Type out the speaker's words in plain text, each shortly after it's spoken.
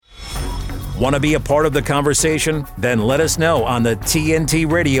Want to be a part of the conversation? Then let us know on the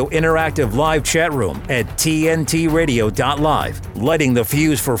TNT Radio Interactive Live chat room at tntradio.live. Lighting the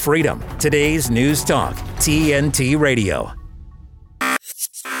fuse for freedom. Today's News Talk, TNT Radio.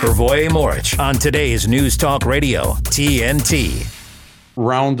 Hrvoje Morić on today's News Talk Radio, TNT.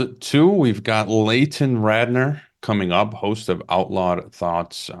 Round two, we've got Leighton Radner coming up, host of Outlawed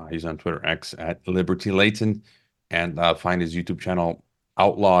Thoughts. He's on Twitter X at Liberty Leighton, and find his YouTube channel,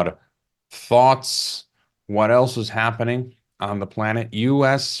 Outlawed Thoughts. What else is happening on the planet?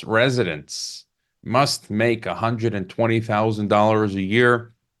 U.S. residents must make $120,000 a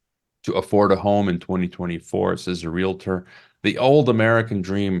year to afford a home in 2024, says a realtor. The old American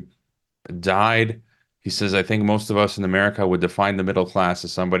dream died. He says, I think most of us in America would define the middle class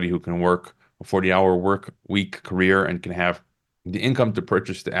as somebody who can work a 40-hour work week career and can have the income to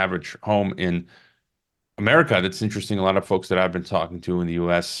purchase the average home in America. That's interesting. A lot of folks that I've been talking to in the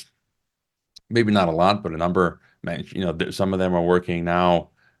U.S., maybe not a lot, but a number, some of them are working now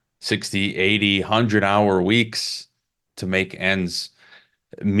 60, 80, 100-hour weeks to make ends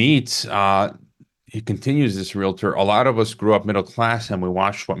meet. He continues, this realtor, a lot of us grew up middle class and we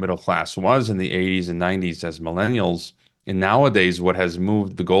watched what middle class was in the 80s and 90s as millennials. And nowadays, what has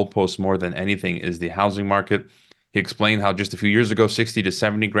moved the goalposts more than anything is the housing market. He explained how just a few years ago, 60 to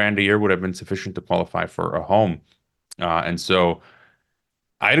 70 grand a year would have been sufficient to qualify for a home. And so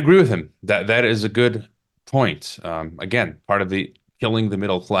I'd agree with him. That is a good point. Again, part of the killing the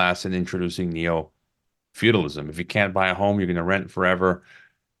middle class and introducing neo-feudalism. If you can't buy a home, you're going to rent forever.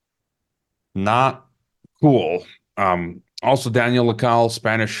 Not cool. Also, Daniel Lacalle,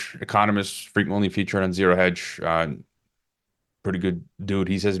 Spanish economist, frequently featured on Zero Hedge. Pretty good dude.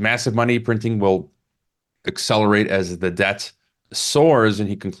 He says massive money printing will accelerate as the debt soars. And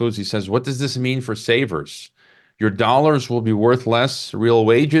he concludes, he says, what does this mean for savers? Your dollars will be worth less. Real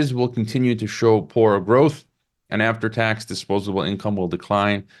wages will continue to show poor growth. And after-tax disposable income will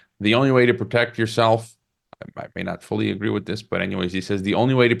decline. The only way to protect yourself, I may not fully agree with this, but anyways, he says the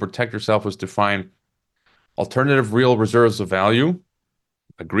only way to protect yourself is to find alternative real reserves of value.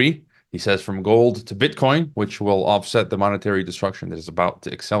 Agree. He says from gold to Bitcoin, which will offset the monetary destruction that is about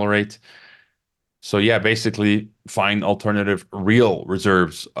to accelerate. So yeah, basically find alternative real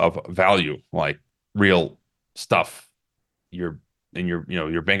reserves of value, like real stuff. Your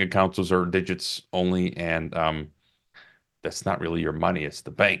bank accounts, those are digits only, and that's not really your money, it's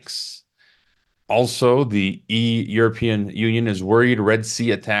the banks. Also, the European Union is worried Red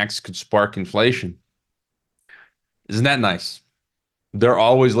Sea attacks could spark inflation. Isn't that nice? They're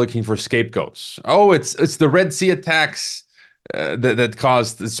always looking for scapegoats. Oh, it's the Red Sea attacks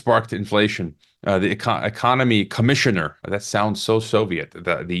that sparked inflation. The economy commissioner, that sounds so Soviet,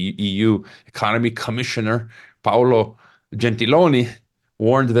 the EU economy commissioner, Paolo Gentiloni,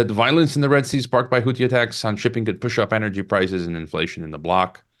 warned that violence in the Red Sea sparked by Houthi attacks on shipping could push up energy prices and inflation in the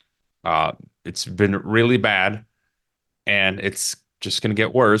bloc. It's been really bad, and it's just going to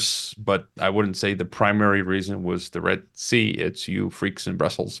get worse, but I wouldn't say the primary reason was the Red Sea. It's you freaks in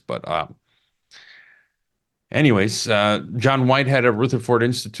Brussels. But anyways, John Whitehead of Rutherford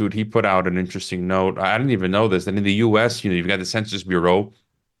Institute, he put out an interesting note. I didn't even know this, that in the U.S., you've got the Census Bureau,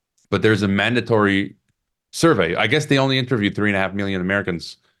 but there's a mandatory survey. I guess they only interviewed 3.5 million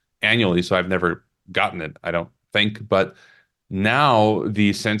Americans annually, so I've never gotten it, I don't think. But now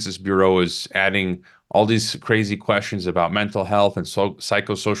the Census Bureau is adding all these crazy questions about mental health and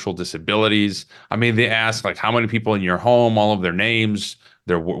psychosocial disabilities. I mean, they ask like how many people in your home, all of their names,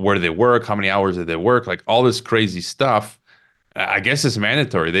 where do they work, how many hours did they work, like all this crazy stuff. I guess it's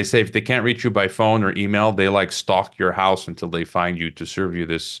mandatory. They say if they can't reach you by phone or email, they like stalk your house until they find you to serve you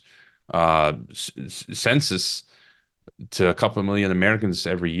this census to a couple of million Americans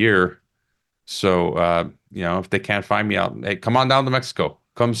every year. So, if they can't find me out, hey, come on down to Mexico.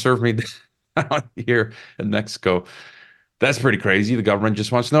 Come serve me out here in Mexico. That's pretty crazy. The government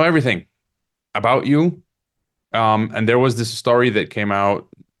just wants to know everything about you. And there was this story that came out.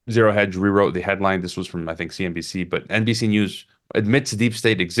 Zero Hedge rewrote the headline. This was from, I think, CNBC, but NBC News admits deep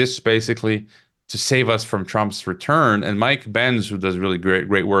state exists basically to save us from Trump's return. And Mike Benz, who does really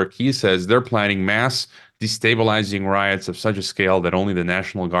great work, he says they're planning mass destabilizing riots of such a scale that only the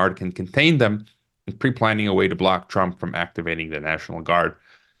National Guard can contain them, and pre-planning a way to block Trump from activating the National Guard.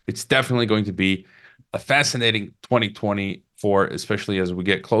 It's definitely going to be a fascinating 2024, especially as we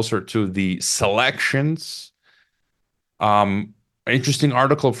get closer to the selections. Interesting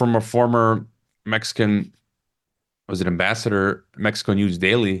article from a former Mexican, was it ambassador, Mexico News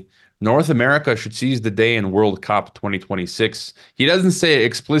Daily, North America should seize the day in World Cup 2026. He doesn't say it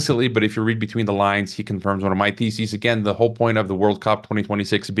explicitly, but if you read between the lines, he confirms one of my theses. Again, the whole point of the World Cup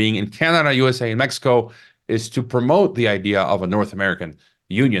 2026 being in Canada, USA, and Mexico is to promote the idea of a North American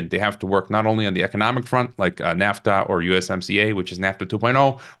union. They have to work not only on the economic front, like NAFTA or USMCA, which is NAFTA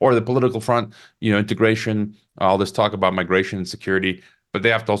 2.0, or the political front, integration, all this talk about migration and security, but they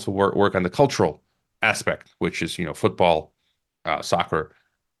have to also work on the cultural aspect, which is, football, soccer,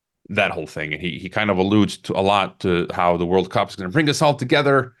 that whole thing. And he kind of alludes to a lot to how the World Cup is going to bring us all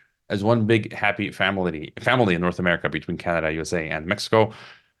together as one big happy family in North America between Canada, USA, and Mexico.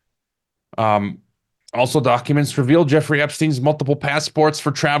 Also, documents reveal Jeffrey Epstein's multiple passports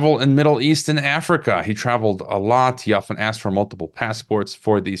for travel in Middle East and Africa. He traveled a lot. He often asked for multiple passports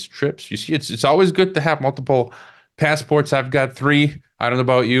for these trips. You see, it's always good to have multiple passports. I've got 3. I don't know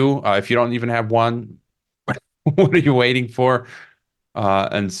about you. If you don't even have one, what are you waiting for?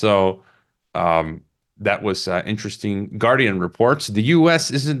 And so that was interesting. Guardian reports the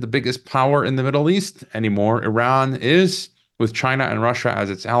U.S. isn't the biggest power in the Middle East anymore. Iran is, with China and Russia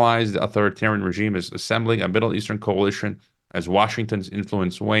as its allies. The authoritarian regime is assembling a Middle Eastern coalition as Washington's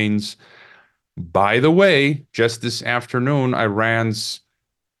influence wanes. By the way, just this afternoon, Iran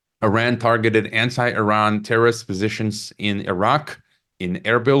targeted anti-Iran terrorist positions in Iraq, in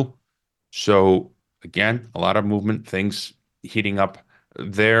Erbil. So again, a lot of movement, things heating up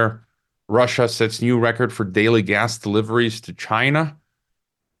there. Russia sets new record for daily gas deliveries to China.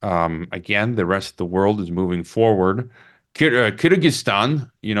 Again, the rest of the world is moving forward. Kyrgyzstan,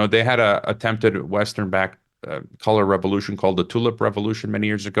 they had a attempted Western-backed color revolution called the Tulip Revolution many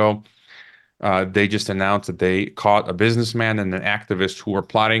years ago. They just announced that they caught a businessman and an activist who were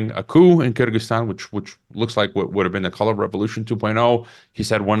plotting a coup in Kyrgyzstan, which looks like what would have been the color revolution 2.0. He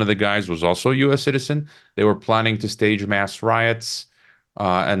said one of the guys was also a U.S. citizen. They were planning to stage mass riots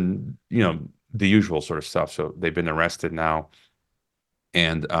and, the usual sort of stuff. So they've been arrested now.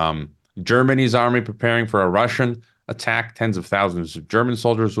 And Germany's army preparing for a Russian attack. Tens of thousands of German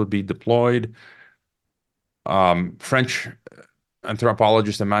soldiers would be deployed. French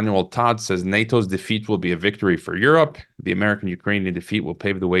anthropologist Emmanuel Todd says NATO's defeat will be a victory for Europe. The American-Ukrainian defeat will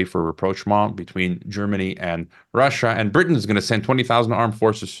pave the way for rapprochement between Germany and Russia. And Britain is going to send 20,000 armed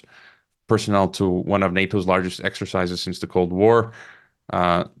forces personnel to one of NATO's largest exercises since the Cold War.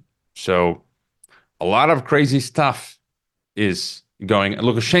 So a lot of crazy stuff is going.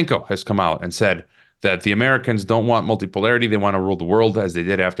 Lukashenko has come out and said that the Americans don't want multipolarity. They want to rule the world as they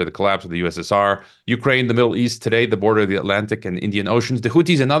did after the collapse of the USSR. Ukraine, the Middle East today, the border of the Atlantic and Indian Oceans, the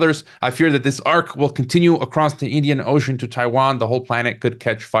Houthis and others. I fear that this arc will continue across the Indian Ocean to Taiwan. The whole planet could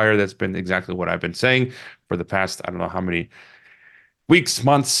catch fire. That's been exactly what I've been saying for the past, I don't know how many weeks,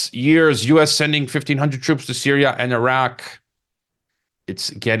 months, years. U.S. sending 1,500 troops to Syria and Iraq.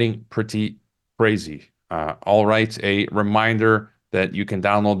 It's getting pretty crazy. All right, a reminder that you can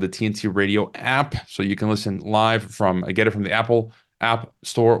download the TNT Radio app so you can listen live get it from the Apple App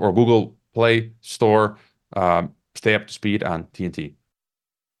Store or Google Play Store. Stay up to speed on TNT.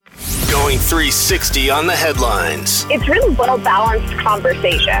 Going 360 on the headlines. It's really well-balanced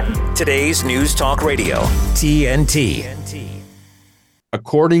conversation. Today's News Talk Radio, TNT.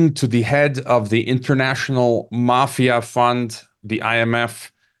 According to the head of the International Mafia Fund, the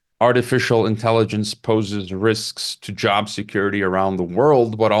IMF, artificial intelligence poses risks to job security around the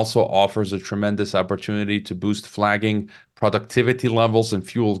world, but also offers a tremendous opportunity to boost flagging productivity levels and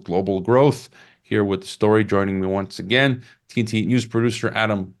fuel global growth. Here with the story, joining me once again, TNT News producer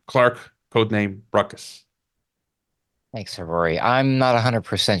Adam Clark, codename Bruckus. Thanks, Hrvoje. I'm not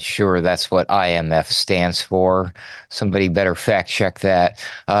 100% sure that's what IMF stands for. Somebody better fact check that.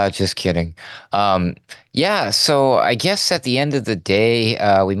 Just kidding. So I guess at the end of the day,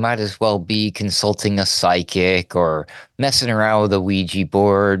 we might as well be consulting a psychic or messing around with a Ouija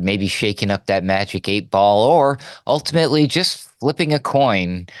board, maybe shaking up that magic 8-ball, or ultimately just flipping a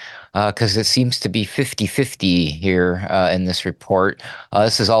coin. Because it seems to be 50-50 here in this report.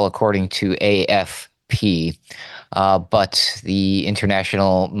 This is all according to AFP. But the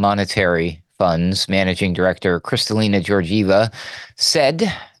International Monetary Fund's managing director, Kristalina Georgieva,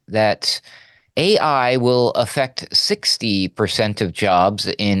 said that AI will affect 60% of jobs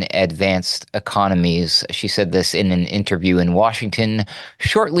in advanced economies. She said this in an interview in Washington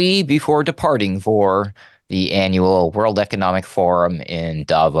shortly before departing for the annual World Economic Forum in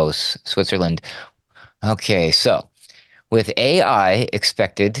Davos, Switzerland. Okay, so with AI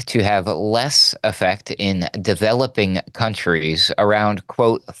expected to have less effect in developing countries, around,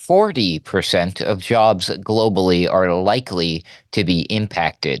 quote, 40% of jobs globally are likely to be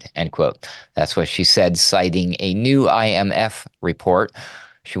impacted, end quote. That's what she said, citing a new IMF report.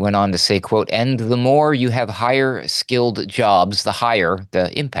 She went on to say, quote, and the more you have higher skilled jobs, the higher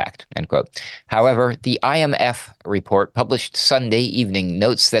the impact, end quote. However, the IMF report published Sunday evening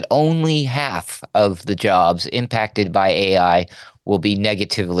notes that only half of the jobs impacted by AI will be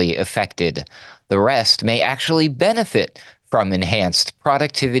negatively affected. The rest may actually benefit from enhanced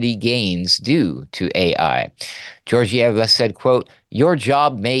productivity gains due to AI. Georgieva said, quote, your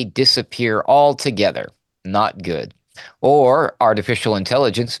job may disappear altogether. Not good. Or artificial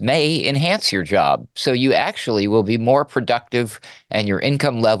intelligence may enhance your job, so you actually will be more productive and your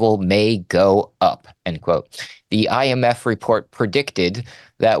income level may go up, end quote. The IMF report predicted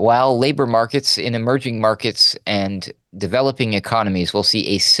that while labor markets in emerging markets and developing economies will see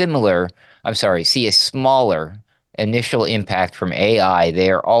a smaller initial impact from AI,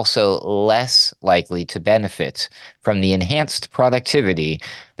 they are also less likely to benefit from the enhanced productivity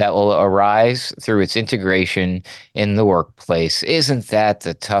that will arise through its integration in the workplace. Isn't that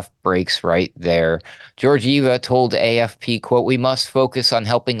the tough breaks right there? Georgieva told AFP, quote, we must focus on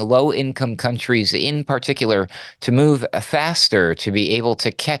helping low-income countries in particular to move faster to be able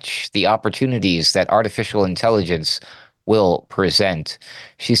to catch the opportunities that artificial intelligence will present.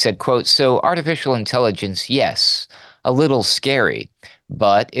 She said, quote, so artificial intelligence, yes, a little scary,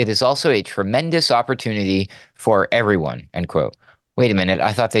 but it is also a tremendous opportunity for everyone, end quote. Wait a minute,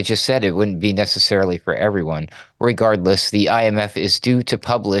 I thought they just said it wouldn't be necessarily for everyone. Regardless, the IMF is due to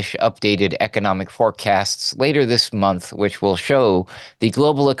publish updated economic forecasts later this month, which will show the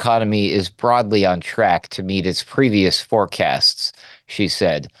global economy is broadly on track to meet its previous forecasts, she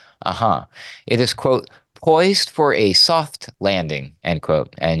said. It is, quote, poised for a soft landing, end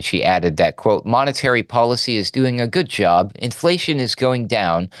quote. And she added that, quote, monetary policy is doing a good job. Inflation is going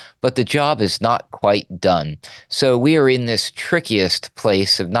down, but the job is not quite done. So we are in this trickiest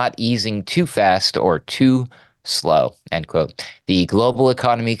place of not easing too fast or too slow, end quote. The global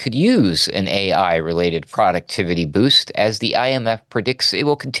economy could use an AI-related productivity boost, as the IMF predicts it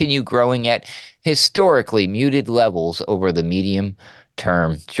will continue growing at historically muted levels over the medium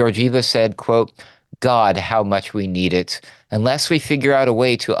term. Georgieva said, quote, God, how much we need it. Unless we figure out a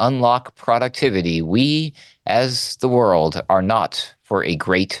way to unlock productivity, we, as the world, are not for a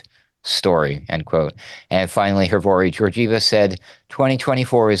great story, end quote. And finally, Hrvoje Georgieva said,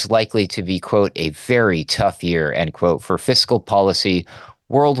 2024 is likely to be, quote, a very tough year, end quote, for fiscal policy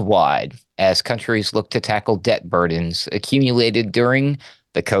worldwide as countries look to tackle debt burdens accumulated during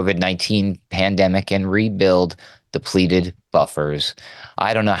the COVID-19 pandemic and rebuild depleted buffers.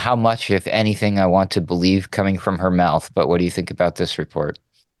 I don't know how much, if anything, I want to believe coming from her mouth, but what do you think about this report?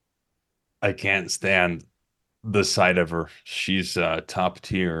 I can't stand the sight of her. She's a top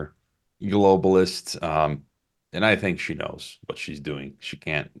tier globalist. And I think she knows what she's doing. She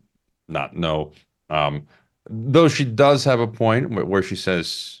can't not know. Though she does have a point where she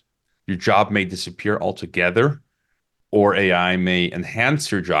says your job may disappear altogether, or AI may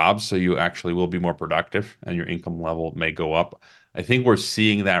enhance your job so you actually will be more productive and your income level may go up. I think we're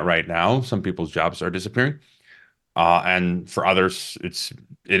seeing that right now. Some people's jobs are disappearing. And for others,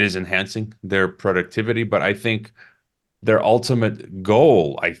 it is enhancing their productivity. But I think their ultimate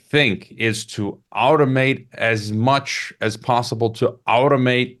goal, I think, is to automate as much as possible, to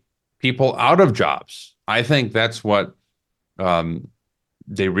automate people out of jobs. I think that's what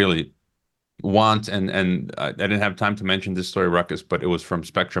they really want. And I didn't have time to mention this story, Ruckus, but it was from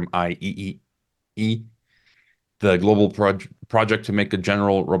Spectrum IEEE, the global project to make a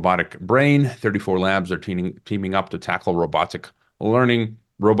general robotic brain. 34 labs are teaming up to tackle robotic learning.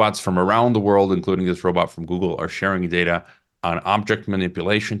 Robots from around the world, including this robot from Google, are sharing data on object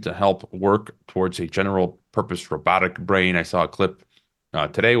manipulation to help work towards a general purpose robotic brain. I saw a clip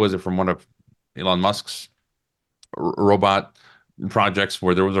today, was it from one of Elon Musk's robot projects,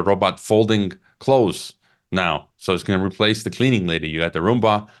 where there was a robot folding clothes now. So it's going to replace the cleaning lady. You got the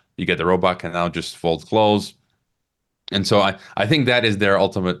Roomba, you get the robot can now just fold clothes. And so I think that is their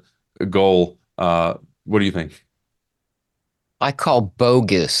ultimate goal. What do you think? I call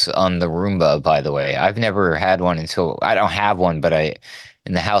bogus on the Roomba, by the way. I've never had one until I don't have one, but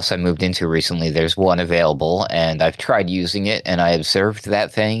in the house I moved into recently, there's one available, and I've tried using it, and I observed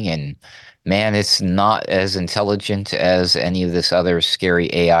that thing, and man, it's not as intelligent as any of this other scary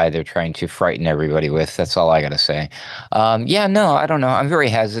AI they're trying to frighten everybody with. That's all I gotta say. Yeah, no, I don't know. I'm very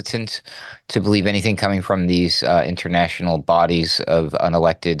hesitant to believe anything coming from these international bodies of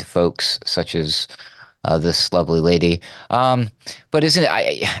unelected folks, such as this lovely lady. But isn't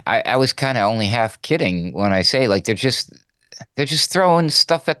it? I was kind of only half kidding when I say, like, they're just throwing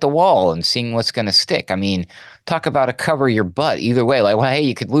stuff at the wall and seeing what's going to stick. I mean, talk about a cover your butt either way. Like, well, hey,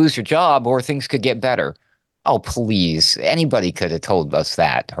 you could lose your job or things could get better. Oh, please. Anybody could have told us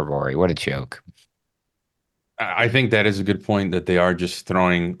that, Hrvoje. What a joke. I think that is a good point that they are just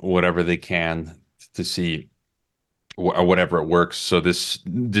throwing whatever they can to see whatever it works. So this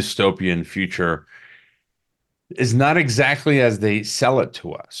dystopian future is not exactly as they sell it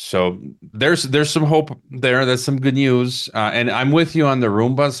to us. So there's some hope there. That's some good news. And I'm with you on the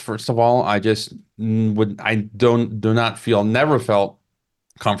Roombas. First of all, I just do not feel, never felt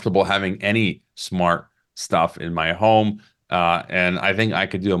comfortable having any smart stuff in my home. And I think I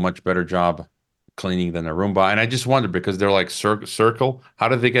could do a much better job cleaning than a Roomba. And I just wonder, because they're like circle, how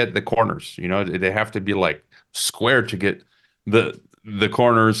do they get the corners? You know, they have to be like square to get the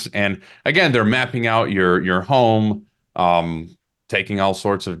corners. And again, they're mapping out your home, taking all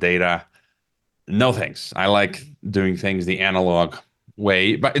sorts of data. No thanks. I like doing things the analog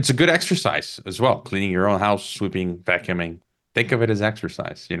way, but it's a good exercise as well. Cleaning your own house, sweeping, vacuuming. Think of it as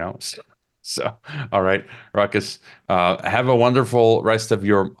exercise, you know? So all right, Ruckus, have a wonderful rest of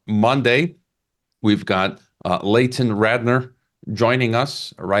your Monday. We've got Leighton Radner joining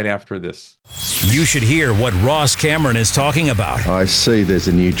us right after this. You should hear what Ross Cameron is talking about. I see there's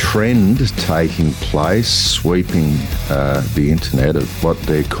a new trend taking place, sweeping the internet, of what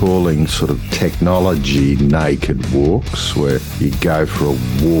they're calling sort of technology naked walks, where you go for a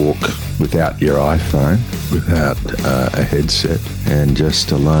walk without your iPhone, without a headset, and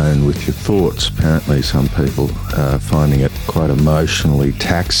just alone with your thoughts. Apparently some people are finding it quite emotionally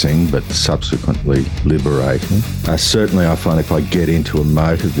taxing, but subsequently liberating. Certainly I find if I get into a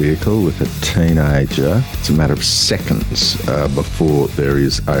motor vehicle with a teenager, it's a matter of seconds before there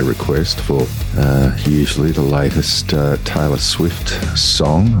is a request for usually the latest Taylor Swift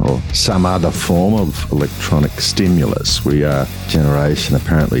song or some other form of electronic stimulus. We are a generation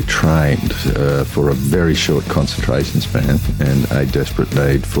apparently trained for a very short concentration span and a desperate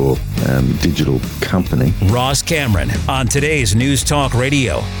need for digital company. Ross Cameron on today's News Talk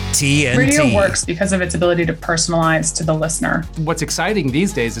Radio, TNT. Radio works because of its ability to personalize to the listener. What's exciting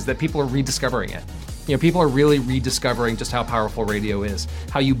these days is that people are rediscovering it. You know, people are really rediscovering just how powerful radio is,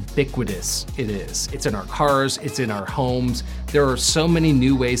 how ubiquitous it is. It's in our cars, it's in our homes. There are so many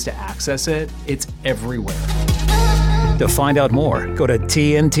new ways to access it. It's everywhere. To find out more, go to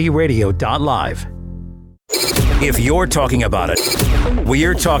tntradio.live. If you're talking about it,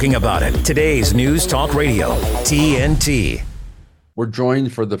 we're talking about it. Today's News Talk Radio, TNT. We're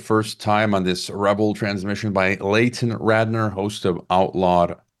joined for the first time on this Rebel transmission by Leighton Radner, host of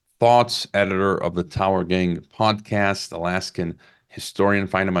Outlawed Thoughts, editor of the Tower Gang podcast, Alaskan historian.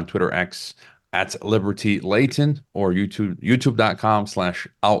 Find him on Twitter X at Liberty Leighton or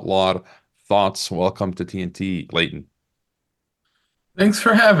youtube.com/outlawed thoughts. Welcome to TNT, Leighton. Thanks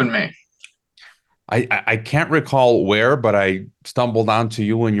for having me. I can't recall where, but I stumbled onto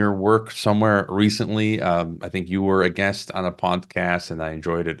you and your work somewhere recently. I think you were a guest on a podcast, and I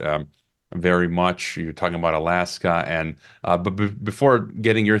enjoyed it very much. You're talking about Alaska, and but before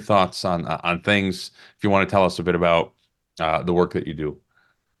getting your thoughts on things, if you want to tell us a bit about the work that you do.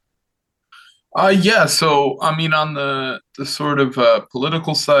 Yeah, so I mean, on the sort of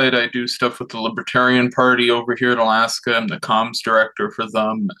political side, I do stuff with the Libertarian Party over here in Alaska. I'm the comms director for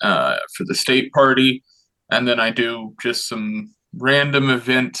them, for the state party. And then I do just some random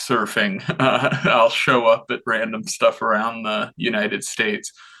event surfing. I'll show up at random stuff around the United States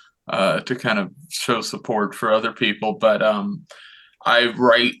to kind of show support for other people. But I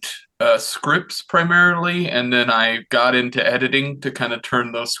write scripts primarily, and then I got into editing to kind of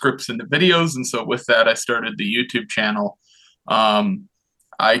turn those scripts into videos. And so with that, I started the YouTube channel.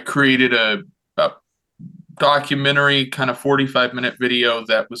 I created a documentary, kind of 45-minute video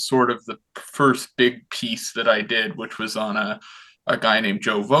that was sort of the first big piece that I did, which was on a guy named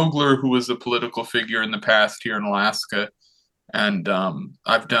Joe Vogler, who was a political figure in the past here in Alaska. And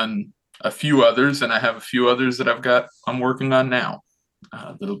I've done a few others, and I have a few others that I'm working on now.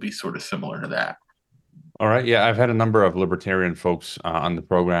 That'll be sort of similar to that. All right. Yeah, I've had a number of libertarian folks on the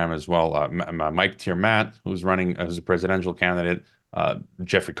program as well. Mike Tiermat, who's running as a presidential candidate,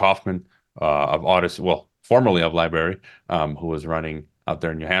 Jeffrey Kaufman of Odyssey, well, formerly of Library, who was running out there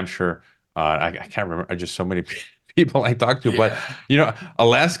in New Hampshire. I can't remember. Just so many people I talked to. Yeah. But,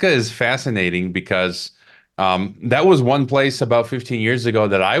 Alaska is fascinating because that was one place about 15 years ago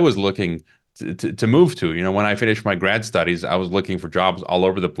that I was looking to move to. When I finished my grad studies, I was looking for jobs all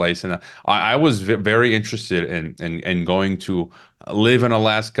over the place, and I was very interested in going to live in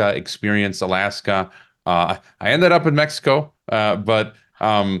Alaska, experience Alaska. I ended up in Mexico, but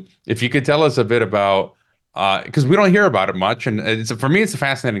if you could tell us a bit about, because we don't hear about it much, and for me, it's a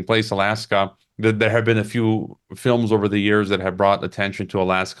fascinating place, Alaska. There have been a few films over the years that have brought attention to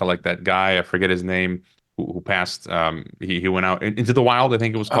Alaska, like that guy, I forget his name, who passed. He went out into the wild, I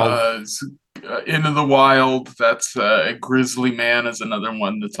think it was called. Into the Wild. That's a Grizzly Man is another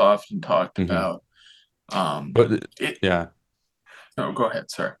one that's often talked about. Yeah. No, go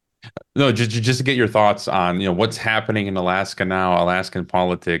ahead. Sorry. No, just to get your thoughts on what's happening in Alaska now, Alaskan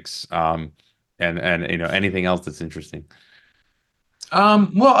politics, and anything else that's interesting.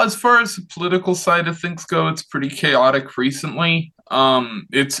 Well, as far as the political side of things go, it's pretty chaotic recently.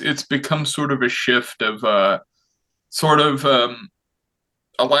 It's become sort of a shift of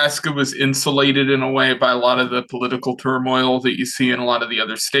Alaska was insulated in a way by a lot of the political turmoil that you see in a lot of the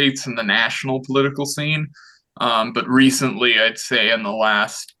other states in the national political scene. But recently, I'd say in the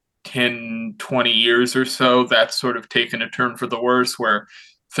last 10, 20 years or so, that's sort of taken a turn for the worse, where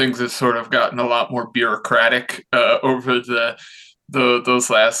things have sort of gotten a lot more bureaucratic over those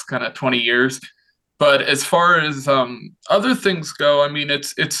last kind of 20 years. But as far as other things go, I mean,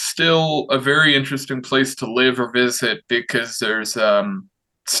 it's still a very interesting place to live or visit because there's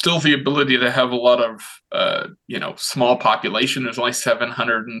still the ability to have a lot of small population. There's only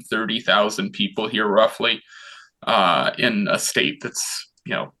 730,000 people here roughly in a state that's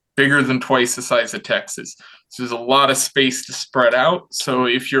bigger than twice the size of Texas. So there's a lot of space to spread out. So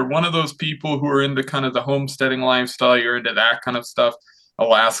if you're one of those people who are into kind of the homesteading lifestyle, you're into that kind of stuff,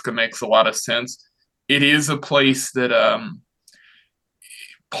 Alaska makes a lot of sense. It is a place that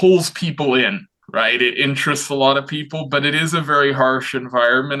pulls people in, right? It interests a lot of people, but it is a very harsh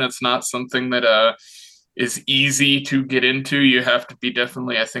environment. It's not something that is easy to get into. You have to be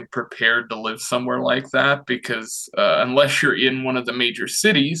definitely, I think, prepared to live somewhere like that because unless you're in one of the major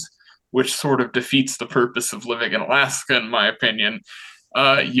cities, which sort of defeats the purpose of living in Alaska, in my opinion,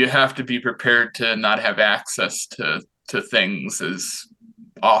 you have to be prepared to not have access to things as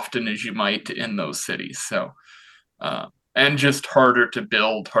often as you might in those cities. So, and just harder to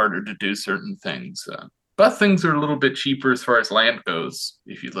build, harder to do certain things. But things are a little bit cheaper as far as land goes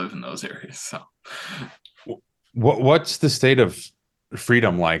if you live in those areas. So, what's the state of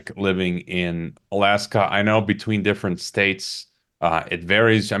freedom like living in Alaska? I know between different states, it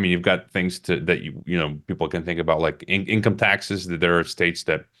varies. I mean, you've got things that people can think about, like income taxes. That there are states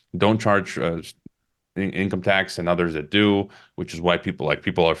that don't charge income tax and others that do, which is why people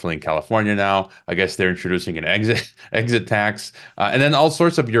are fleeing California now. I guess they're introducing an exit tax, and then all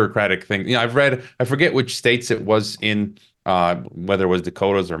sorts of bureaucratic things. I forget which states it was in, whether it was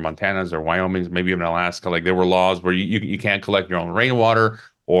Dakotas or Montanas or Wyoming, maybe even Alaska. Like there were laws where you can't collect your own rainwater,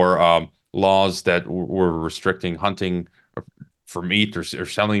 or laws that were restricting hunting for meat, or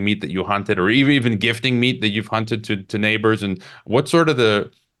selling meat that you hunted, or even gifting meat that you've hunted to neighbors. And what sort of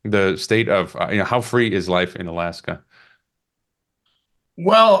the state of how free is life in Alaska?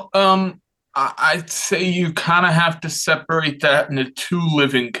 Well, I'd say you kind of have to separate that into two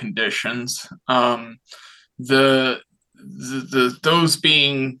living conditions. Those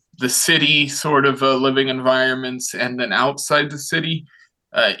being the city sort of living environments, and then outside the city.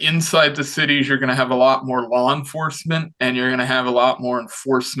 Inside the cities, you're going to have a lot more law enforcement, and you're going to have a lot more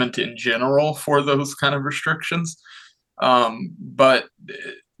enforcement in general for those kind of restrictions. But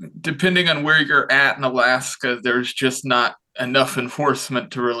depending on where you're at in Alaska, there's just not enough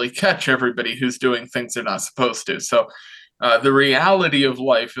enforcement to really catch everybody who's doing things they're not supposed to. So the reality of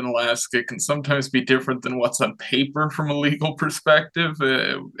life in Alaska can sometimes be different than what's on paper from a legal perspective.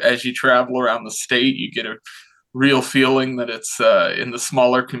 As you travel around the state, you get a real feeling that it's in the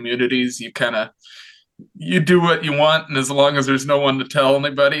smaller communities, you do what you want, and as long as there's no one to tell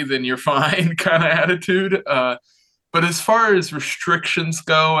anybody, then you're fine kind of attitude. But as far as restrictions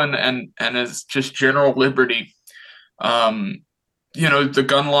go, and as just general liberty, the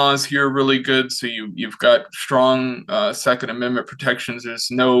gun laws here are really good. So you've got strong Second Amendment protections. There's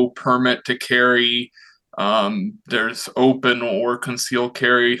no permit to carry. There's open or concealed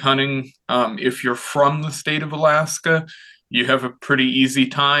carry hunting. If you're from the state of Alaska, you have a pretty easy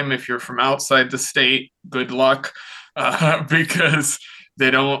time. If you're from outside the state, good luck, because they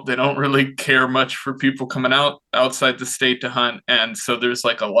don't really care much for people coming outside the state to hunt. And so there's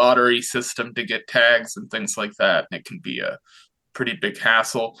like a lottery system to get tags and things like that, and it can be a pretty big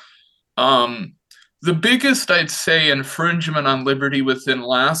hassle. The biggest, I'd say, infringement on liberty within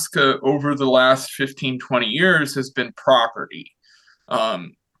Alaska over the last 15, 20 years has been property.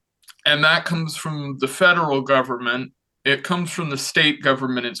 And that comes from the federal government. It comes from the state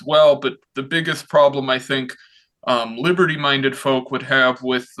government as well. But the biggest problem, I think, liberty-minded folk would have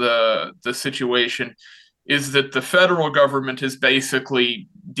with the situation is that the federal government has basically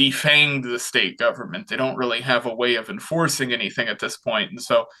defanged the state government. They don't really have a way of enforcing anything at this point. And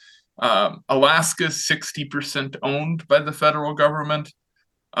so Alaska is 60% owned by the federal government.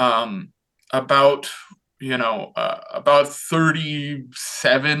 About about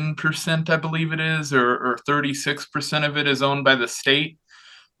 37%, I believe it is, or 36% of it is owned by the state.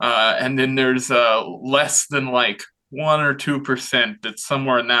 And then there's less than like 1 or 2% that's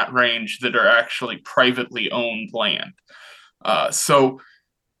somewhere in that range that are actually privately owned land. So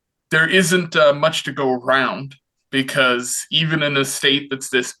there isn't much to go around, because even in a state that's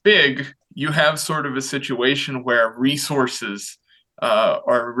this big, you have sort of a situation where resources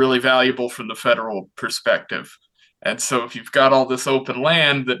are really valuable from the federal perspective. And so if you've got all this open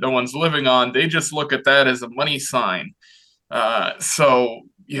land that no one's living on, they just look at that as a money sign. So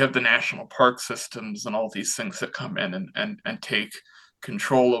you have the national park systems and all these things that come in and take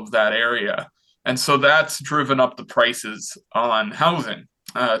control of that area. And so that's driven up the prices on housing.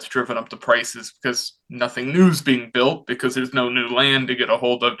 It's driven up the prices because nothing new is being built, because there's no new land to get a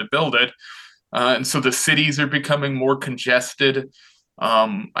hold of to build it. And so the cities are becoming more congested,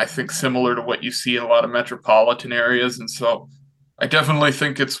 I think similar to what you see in a lot of metropolitan areas. And so I definitely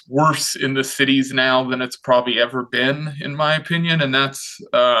think it's worse in the cities now than it's probably ever been, in my opinion. And that's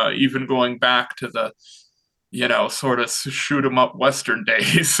even going back to the, sort of shoot 'em up Western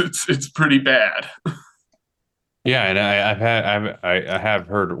days. It's pretty bad. Yeah, and I have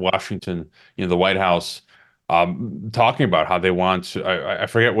heard Washington, the White House, talking about how they want to. I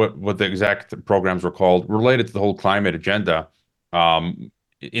forget what the exact programs were called related to the whole climate agenda.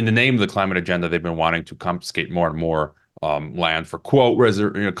 In the name of the climate agenda, they've been wanting to confiscate more and more land for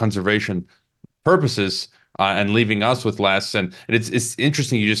quote conservation purposes, and leaving us with less. And it's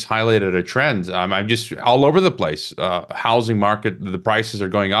interesting. You just highlighted a trend. I'm just all over the place. Housing market, the prices are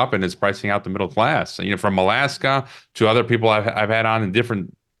going up, and it's pricing out the middle class. From Alaska to other people I've had on in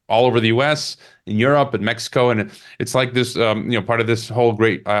different all over the U.S., in Europe, and Mexico, and it's like this. Part of this whole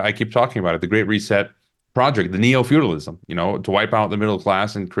great. I keep talking about it. The Great Reset project, the neo-feudalism. To wipe out the middle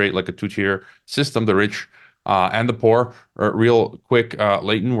class and create like a two-tier system, the rich and the poor. Real quick,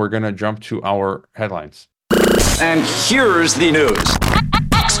 Leighton, we're gonna jump to our headlines. And here's the news.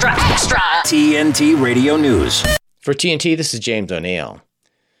 Extra. TNT Radio News. For TNT, this is James O'Neill.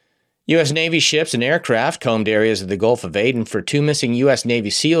 U.S. Navy ships and aircraft combed areas of the Gulf of Aden for 2 missing U.S. Navy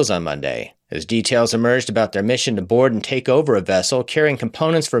SEALs on Monday, as details emerged about their mission to board and take over a vessel carrying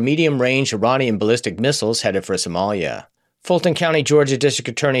components for medium-range Iranian ballistic missiles headed for Somalia. Fulton County, Georgia District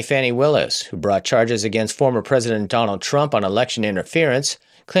Attorney Fani Willis, who brought charges against former President Donald Trump on election interference,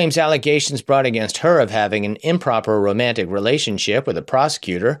 claims allegations brought against her of having an improper romantic relationship with a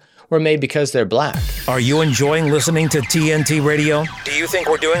prosecutor were made because they're black. Are you enjoying listening to TNT Radio? Do you think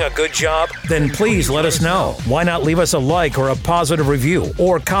we're doing a good job? Then please let us know. Why not leave us a like or a positive review,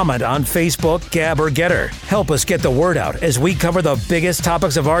 or comment on Facebook, Gab, or Getter? Help us get the word out as we cover the biggest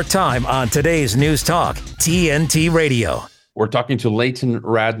topics of our time on today's News Talk, TNT Radio. We're talking to Leighton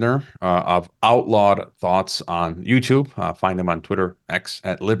Radner of Outlawed Thoughts on YouTube. Find him on Twitter, X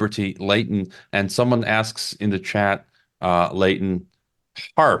at Liberty Leighton. And someone asks in the chat, Leighton,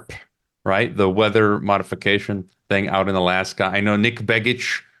 HAARP, right? The weather modification thing out in Alaska. I know Nick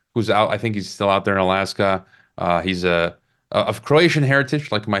Begic, who's out, I think he's still out there in Alaska. He's of Croatian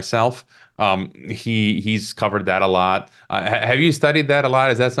heritage, like myself. He's covered that a lot. Have you studied that a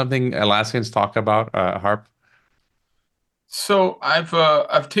lot? Is that something Alaskans talk about, HAARP? So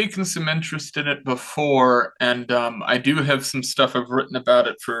I've taken some interest in it before, and I do have some stuff I've written about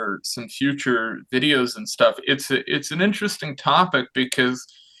it for some future videos and stuff. It's an interesting topic because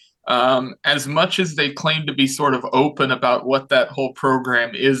as much as they claim to be sort of open about what that whole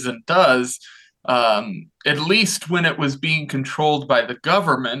program is and does, at least when it was being controlled by the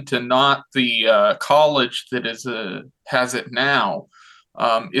government and not the college that has it now,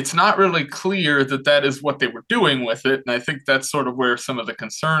 it's not really clear that that is what they were doing with it. And I think that's sort of where some of the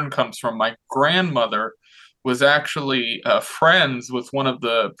concern comes from. My grandmother was actually friends with one of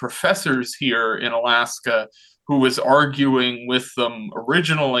the professors here in Alaska who was arguing with them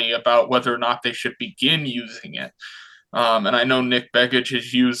originally about whether or not they should begin using it. And I know Nick Begic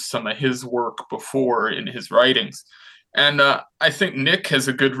has used some of his work before in his writings. And I think Nick has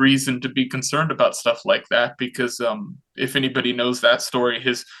a good reason to be concerned about stuff like that, because if anybody knows that story,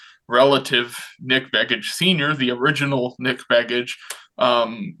 his relative, Nick Begic Sr., the original Nick Begic,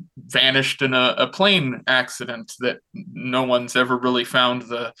 vanished in a plane accident that no one's ever really found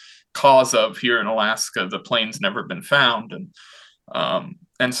the cause of here in Alaska. The plane's never been found.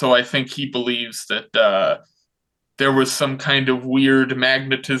 And so I think he believes that there was some kind of weird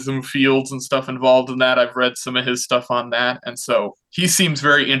magnetism fields and stuff involved in that. I've read some of his stuff on that. And so he seems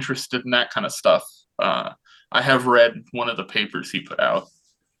very interested in that kind of stuff. I have read one of the papers he put out.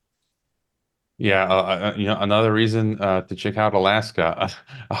 Yeah, another reason to check out Alaska,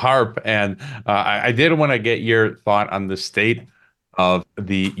 a harp. And I did want to get your thought on the state of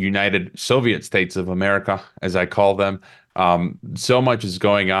the United Soviet States of America, as I call them. So much is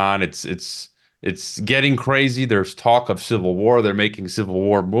going on. It's getting crazy. There's talk of civil war. They're making civil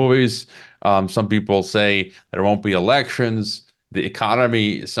war movies. Some people say there won't be elections. The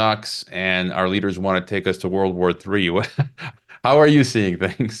economy sucks, and our leaders want to take us to World War III. How are you seeing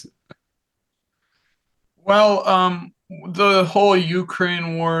things? Well, the whole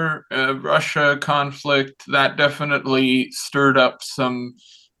Ukraine war, Russia conflict, that definitely stirred up some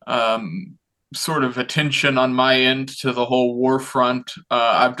um, sort of attention on my end to the whole war front.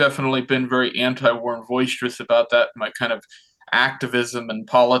 I've definitely been very anti-war and boisterous about that, my kind of activism and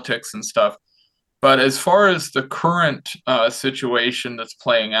politics and stuff. But as far as the current situation that's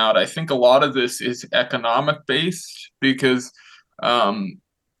playing out, I think a lot of this is economic based because um,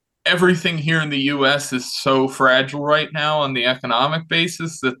 everything here in the US is so fragile right now on the economic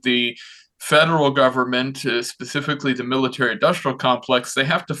basis that the federal government, specifically the military industrial complex, they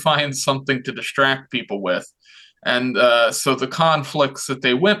have to find something to distract people with. And so the conflicts that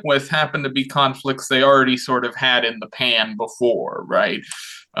they went with happen to be conflicts they already sort of had in the pan before, right?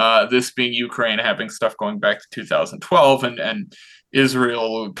 This being Ukraine having stuff going back to 2012 and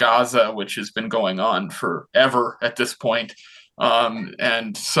Israel, Gaza, which has been going on forever at this point.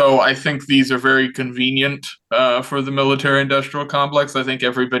 And so I think these are very convenient for the military industrial complex. I think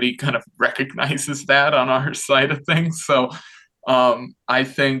everybody kind of recognizes that on our side of things. So I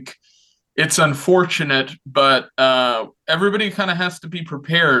think it's unfortunate, but everybody kind of has to be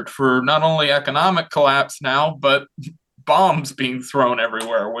prepared for not only economic collapse now, but bombs being thrown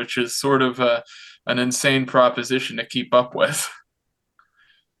everywhere, which is sort of an insane proposition to keep up with.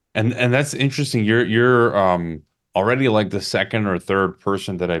 And that's interesting. You're already like the second or third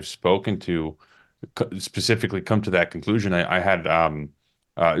person that I've spoken to specifically come to that conclusion. I had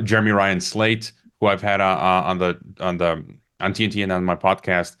Jeremy Ryan Slate, who I've had on TNT and on my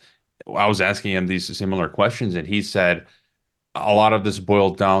podcast. I was asking him these similar questions, and he said a lot of this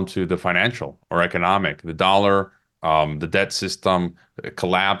boils down to the financial or economic, the dollar, the debt system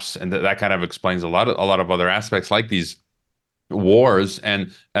collapse, and that kind of explains a lot of other aspects like these wars.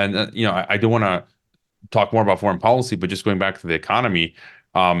 And I do want to talk more about foreign policy, but just going back to the economy,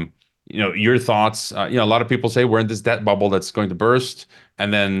 your thoughts. A lot of people say we're in this debt bubble that's going to burst,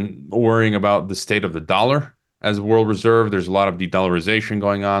 and then worrying about the state of the dollar as a world reserve. There's a lot of de-dollarization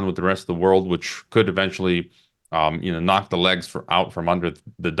going on with the rest of the world, which could eventually, knock the legs out from under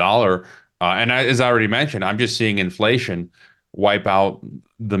the dollar. As I already mentioned, I'm just seeing inflation wipe out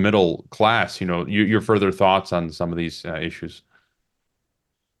the middle class. Your further thoughts on some of these issues?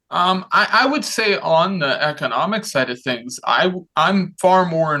 I would say on the economic side of things, I'm far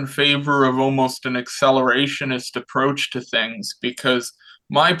more in favor of almost an accelerationist approach to things because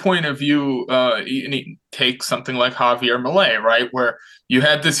my point of view, take something like Javier Milei, right, where you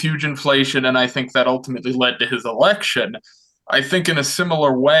had this huge inflation, and I think that ultimately led to his election. I think in a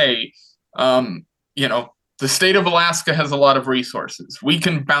similar way, the state of Alaska has a lot of resources. We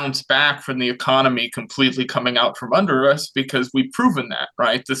can bounce back from the economy completely coming out from under us because we've proven that,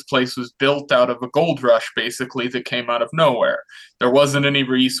 right? This place was built out of a gold rush, basically, that came out of nowhere. There wasn't any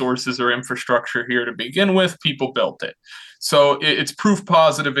resources or infrastructure here to begin with. People built it. So it's proof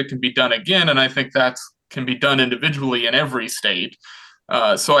positive it can be done again, and I think that can be done individually in every state.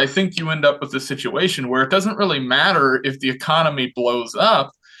 So I think you end up with a situation where it doesn't really matter if the economy blows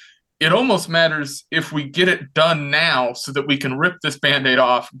up. It almost matters if we get it done now so that we can rip this Band-Aid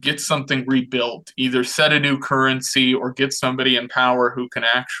off, get something rebuilt, either set a new currency or get somebody in power who can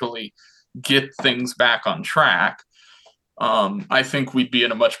actually get things back on track. I think we'd be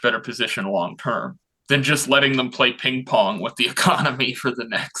in a much better position long term than just letting them play ping pong with the economy for the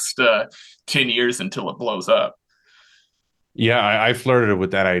next 10 years until it blows up. Yeah, I flirted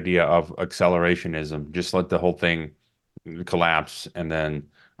with that idea of accelerationism. Just let the whole thing collapse, and then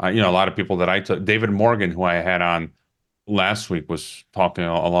a lot of people that I took, David Morgan, who I had on last week, was talking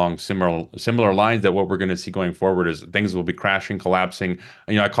along similar lines that what we're going to see going forward is things will be crashing, collapsing.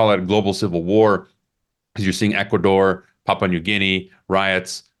 I call it global civil war because you're seeing Ecuador, Papua New Guinea,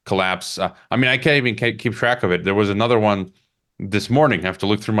 riots, collapse. I can't even keep track of it. There was another one this morning. I have to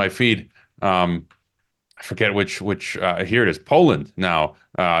look through my feed. I forget which here it is. Poland now.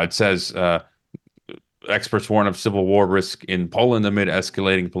 It says experts warn of civil war risk in Poland amid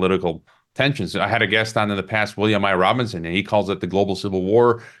escalating political tensions. I had a guest on in the past, William I. Robinson, and he calls it the global civil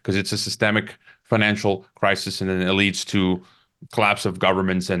war because it's a systemic financial crisis, and then it leads to collapse of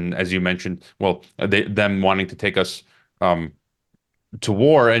governments. And as you mentioned, them wanting to take us to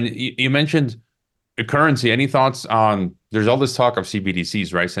war. And you mentioned currency, any thoughts on, there's all this talk of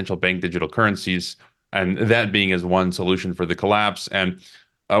CBDCs, right? Central bank digital currencies, and that being as one solution for the collapse. And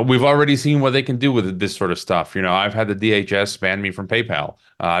we've already seen what they can do with this sort of stuff. I've had the DHS ban me from PayPal.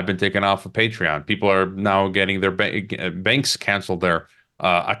 I've been taken off of Patreon. People are now getting their banks canceled their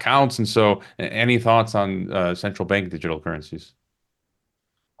accounts. And so any thoughts on central bank digital currencies?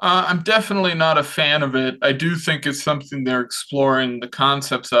 I'm definitely not a fan of it. I do think it's something they're exploring the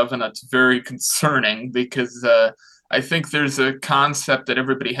concepts of, and it's very concerning because I think there's a concept that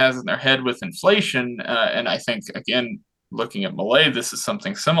everybody has in their head with inflation. And I think, again, looking at Malay, this is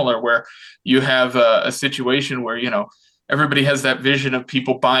something similar where you have a situation where, everybody has that vision of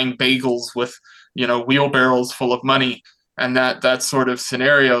people buying bagels with, wheelbarrows full of money. And that sort of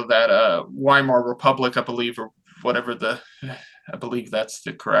scenario that Weimar Republic, I believe, or whatever I believe that's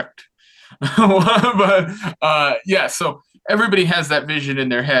the correct. But yeah, so everybody has that vision in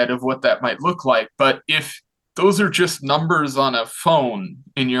their head of what that might look like. But if those are just numbers on a phone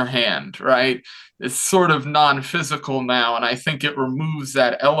in your hand, right? It's sort of non-physical now. And I think it removes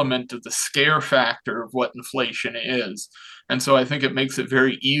that element of the scare factor of what inflation is. And so I think it makes it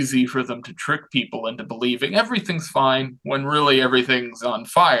very easy for them to trick people into believing everything's fine when really everything's on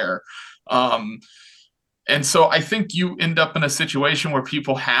fire. And so I think you end up in a situation where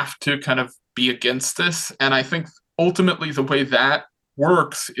people have to kind of be against this. And I think ultimately the way that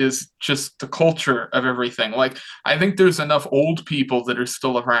works is just the culture of everything. Like, I think there's enough old people that are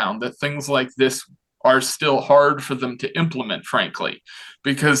still around that things like this are still hard for them to implement, frankly,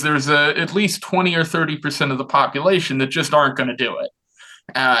 because there's at least 20 or 30% of the population that just aren't going to do it.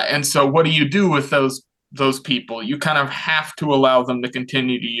 And so what do you do with those people? You kind of have to allow them to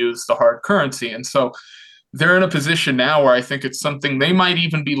continue to use the hard currency. And so they're in a position now where I think it's something they might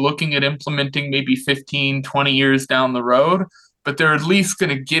even be looking at implementing maybe 15, 20 years down the road, but they're at least going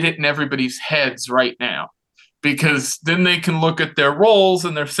to get it in everybody's heads right now, because then they can look at their rolls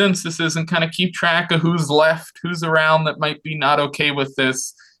and their censuses and kind of keep track of who's left, who's around that might be not okay with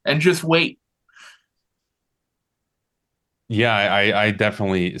this, and just wait. Yeah, I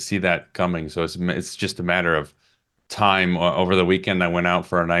definitely see that coming. So it's just a matter of time. Over the weekend, I went out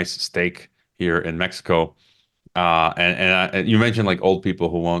for a nice steak here in Mexico. And you mentioned like old people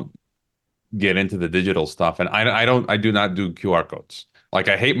who won't get into the digital stuff. And I do not do QR codes. Like,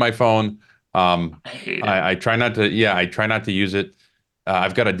 I hate my phone. I try not to, I try not to use it.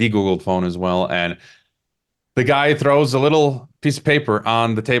 I've got a de-Googled phone as well. And the guy throws a little piece of paper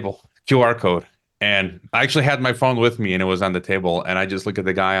on the table, QR code. And I actually had my phone with me and it was on the table. And I just look at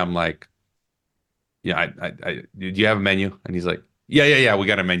the guy. I'm like, do you have a menu? And he's like, yeah, we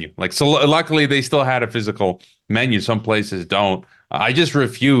got a menu. Like, so luckily they still had a physical menu. Some places don't. I just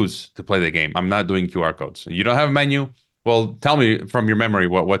refuse to play the game. I'm not doing QR codes. You don't have a menu? Well, tell me from your memory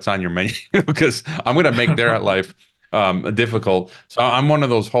what's on your menu, because I'm going to make their life difficult. So I'm one of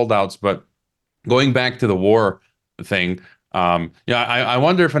those holdouts. But going back to the war thing, I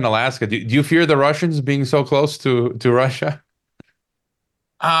wonder if in Alaska, do you fear the Russians being so close to Russia?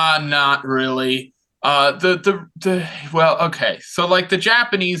 Not really. Well, okay. So like the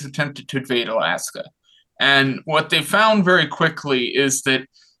Japanese attempted to invade Alaska, and what they found very quickly is that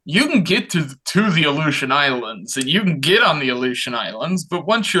you can get to the Aleutian Islands and you can get on the Aleutian Islands, but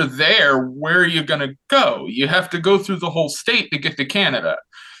once you're there, where are you going to go? You have to go through the whole state to get to Canada.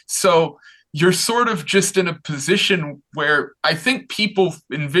 So you're sort of just in a position where I think people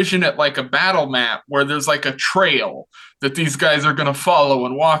envision it like a battle map where there's like a trail that these guys are going to follow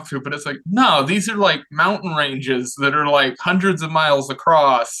and walk through. But it's like, no, these are like mountain ranges that are like hundreds of miles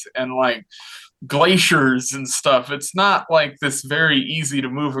across and like glaciers and stuff. It's not like this very easy to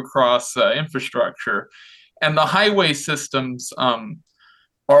move across infrastructure. And the highway systems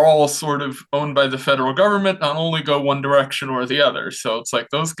are all sort of owned by the federal government, not only go one direction or the other. So it's like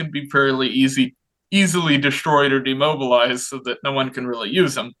those can be fairly easily destroyed or demobilized so that no one can really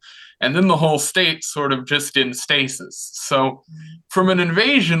use them. And then the whole state's sort of just in stasis. So from an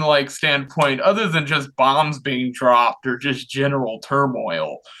invasion-like standpoint, other than just bombs being dropped or just general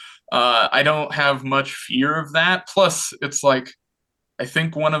turmoil, I don't have much fear of that. Plus, it's like, I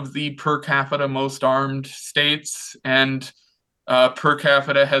think one of the per capita most armed states, and per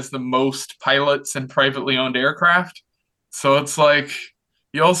capita has the most pilots and privately owned aircraft. So it's like,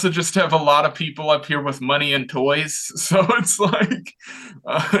 you also just have a lot of people up here with money and toys. So it's like,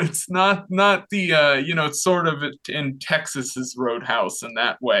 it's not the, it's sort of in Texas's Roadhouse in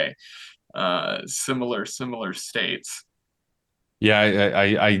that way. Similar states. Yeah,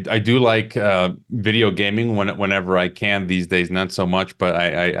 I do like video gaming whenever I can these days. Not so much, but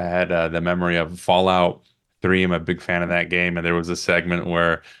I had the memory of Fallout 3. I'm a big fan of that game, and there was a segment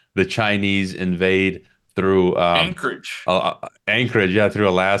where the Chinese invade through Anchorage. Anchorage, yeah, through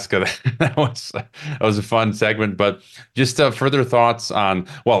Alaska. That was a fun segment. But just further thoughts on,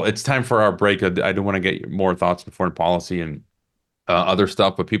 well, it's time for our break. I do want to get more thoughts on foreign policy and other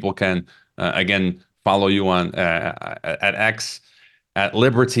stuff, but people can again follow you on at X at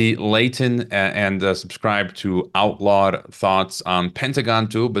Liberty Leighton and subscribe to Outlawed Thoughts on Pentagon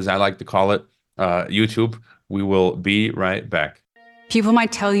Tube, as I like to call it, YouTube. We will be right back. People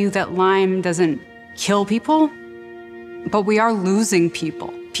might tell you that Lyme doesn't kill people, but we are losing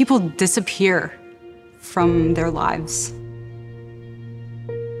people. People disappear from their lives.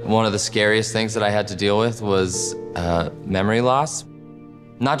 One of the scariest things that I had to deal with was memory loss.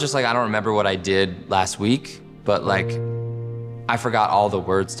 Not just like I don't remember what I did last week, but like I forgot all the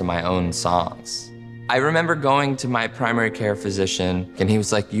words to my own songs. I remember going to my primary care physician and he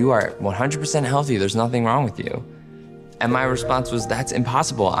was like, "You are 100% healthy, there's nothing wrong with you." And my response was, "That's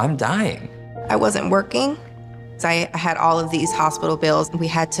impossible, I'm dying." I wasn't working. So I had all of these hospital bills. We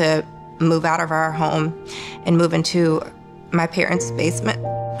had to move out of our home and move into my parents' basement.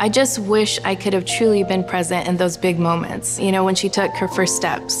 I just wish I could have truly been present in those big moments, you know, when she took her first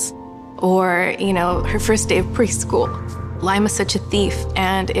steps or, you know, her first day of preschool. Lyme is such a thief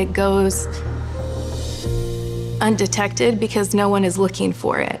and it goes undetected because no one is looking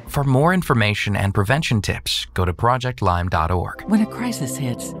for it. For more information and prevention tips, go to projectlyme.org. When a crisis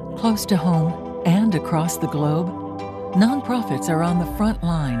hits, close to home and across the globe, nonprofits are on the front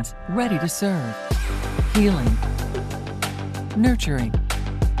lines, ready to serve. Healing, nurturing,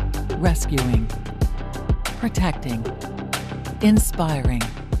 rescuing, protecting, inspiring.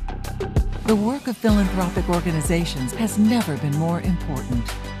 The work of philanthropic organizations has never been more important.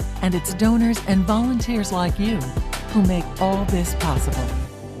 And it's donors and volunteers like you who make all this possible.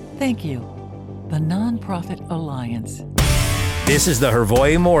 Thank you. The Nonprofit Alliance. This is the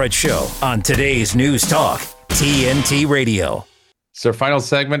Hrvoje Morić Show on today's News Talk, TNT Radio. So our final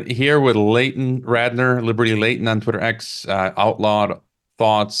segment here with Leighton Radner, Liberty Leighton on Twitter X, Outlawed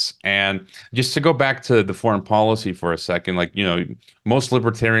Thoughts. And just to go back to the foreign policy for a second, like, you know, most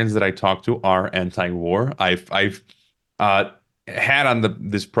libertarians that I talk to are anti-war. I've had on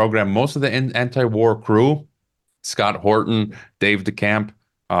this program most of the anti-war crew: Scott Horton, Dave DeCamp,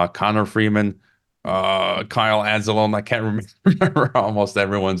 Connor Freeman, Kyle Anzalone. I can't remember almost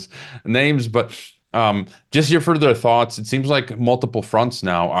everyone's names, but just your further thoughts. It seems like multiple fronts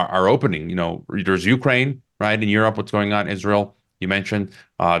now are opening. You know, there's Ukraine, right, in Europe, what's going on, Israel, you mentioned.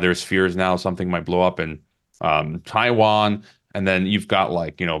 There's fears now something might blow up in Taiwan. And then you've got,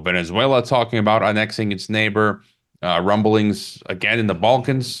 like, you know, Venezuela talking about annexing its neighbor. Rumblings again in the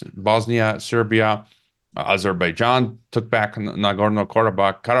Balkans, Bosnia, Serbia, Azerbaijan took back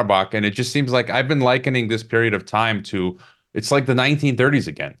Nagorno-Karabakh, and it just seems like I've been likening this period of time to, it's like the 1930s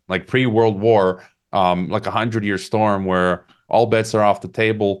again, like pre-World War, like 100-year storm where all bets are off the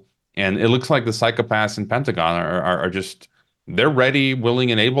table, and it looks like the psychopaths in Pentagon are just, they're ready,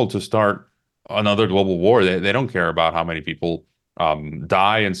 willing, and able to start another global war. They don't care about how many people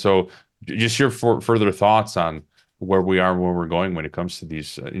die, and so just your further thoughts on where we are and where we're going when it comes to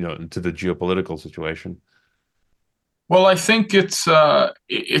these, you know, to the geopolitical situation. Well, I think it's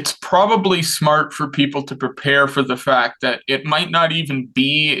probably smart for people to prepare for the fact that it might not even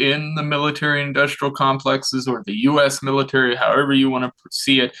be in the military-industrial complexes or the U.S. military, however you want to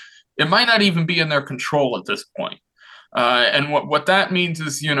see it. It might not even be in their control at this point. And what that means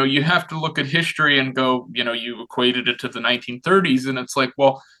is, you know, you have to look at history and go, you know, you equated it to the 1930s, and it's like,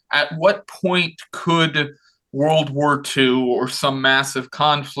 well, at what point could World War II or some massive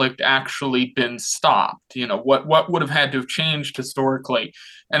conflict actually been stopped? You know, what would have had to have changed historically?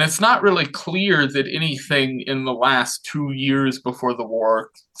 And it's not really clear that anything in the last 2 years before the war,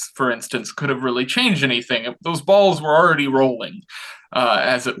 for instance, could have really changed anything. Those balls were already rolling,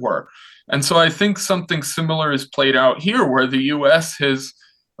 as it were. And so I think something similar is played out here, where the U.S. has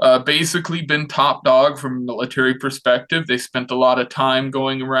basically been top dog from a military perspective. They spent a lot of time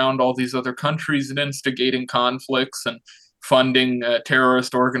going around all these other countries and instigating conflicts and funding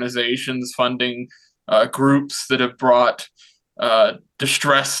terrorist organizations, funding groups that have brought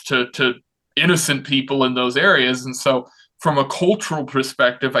distress to innocent people in those areas. And so from a cultural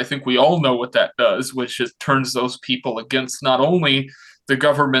perspective, I think we all know what that does, which is turns those people against not only the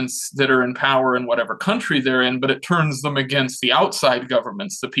governments that are in power in whatever country they're in, but it turns them against the outside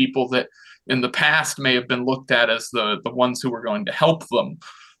governments, the people that in the past may have been looked at as the ones who were going to help them.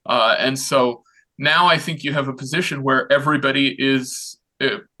 And so now I think you have a position where everybody is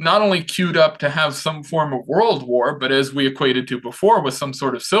not only queued up to have some form of world war, but as we equated to before with some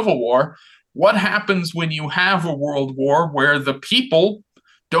sort of civil war. What happens when you have a world war where the people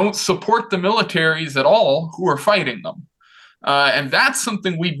don't support the militaries at all who are fighting them. And that's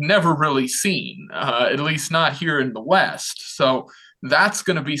something we've never really seen, at least not here in the West. So that's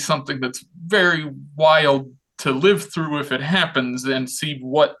going to be something that's very wild to live through if it happens and see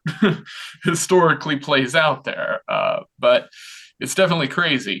what historically plays out there. But it's definitely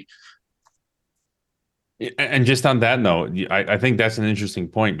crazy. And just on that note, I think that's an interesting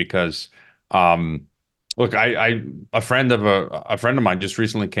point because, look, a friend of mine just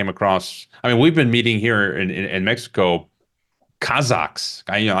recently came across. I mean, we've been meeting here in Mexico, Kazakhs.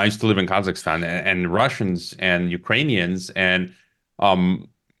 I used to live in Kazakhstan, and Russians and Ukrainians, and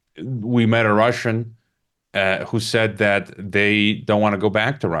we met a Russian who said that they don't want to go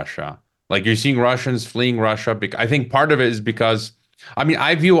back to Russia. Like, you're seeing Russians fleeing Russia. I think part of it is because, I mean,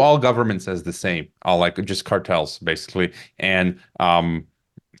 I view all governments as the same, all like just cartels, basically. And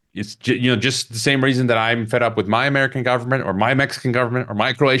it's just the same reason that I'm fed up with my American government or my Mexican government or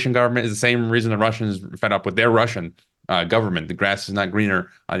my Croatian government is the same reason the Russians are fed up with their Russian government. The grass is not greener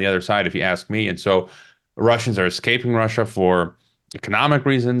on the other side, if you ask me. And so Russians are escaping Russia for economic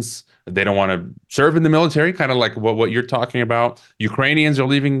reasons. They don't want to serve in the military, kind of like what you're talking about. Ukrainians are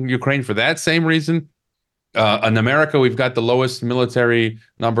leaving Ukraine for that same reason. In America, we've got the lowest military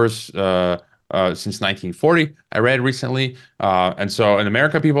numbers since 1940. I read recently, and so in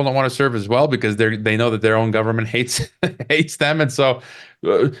America, people don't want to serve as well because they know that their own government hates them. And so,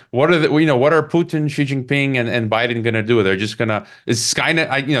 what are Putin, Xi Jinping, and Biden going to do? They're just gonna Skynet.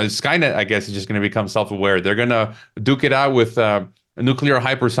 Skynet, I guess, is just going to become self-aware. They're going to duke it out with nuclear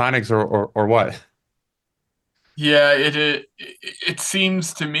hypersonics or what? Yeah, it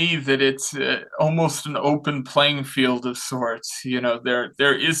seems to me that it's almost an open playing field of sorts.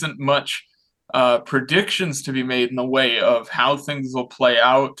 There isn't much predictions to be made in the way of how things will play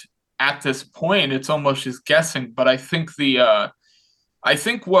out at this point. It's almost just guessing. But I think I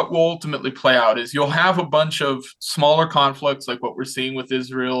think what will ultimately play out is you'll have a bunch of smaller conflicts like what we're seeing with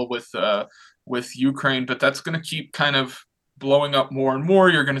Israel, with Ukraine, but that's going to keep kind of blowing up more and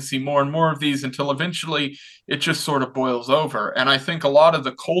more. You're going to see more and more of these until eventually it just sort of boils over. And I think a lot of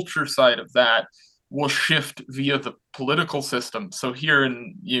the culture side of that will shift via the political system. So here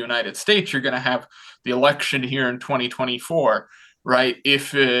in the United States, you're going to have the election here in 2024, right?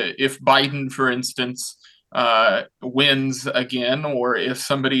 If Biden, for instance, wins again, or if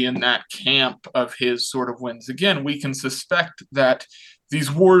somebody in that camp of his sort of wins again, we can suspect that these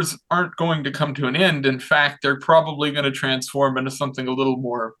wars aren't going to come to an end. In fact, they're probably going to transform into something a little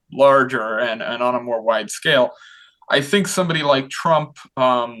more larger and on a more wide scale. I think somebody like Trump,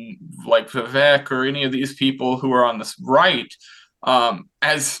 like Vivek, or any of these people who are on this right,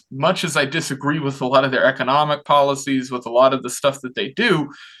 as much as I disagree with a lot of their economic policies, with a lot of the stuff that they do,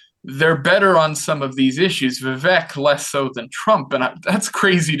 they're better on some of these issues. Vivek less so than Trump, and that's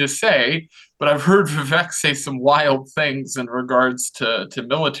crazy to say, but I've heard Vivek say some wild things in regards to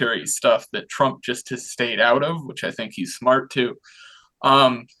military stuff that Trump just has stayed out of, which I think he's smart too.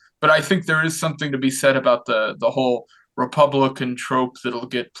 But I think there is something to be said about the whole Republican trope that'll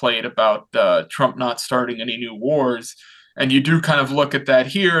get played about Trump not starting any new wars. And you do kind of look at that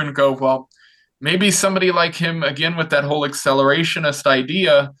here and go, well, maybe somebody like him, again, with that whole accelerationist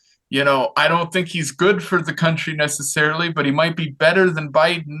idea, I don't think he's good for the country necessarily, but he might be better than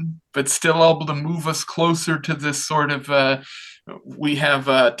Biden, but still able to move us closer to this sort of we have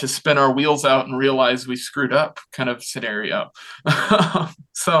to spin our wheels out and realize we screwed up kind of scenario.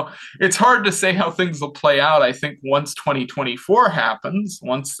 So it's hard to say how things will play out. I think once 2024 happens,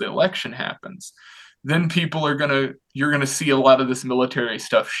 once the election happens, then you're going to see a lot of this military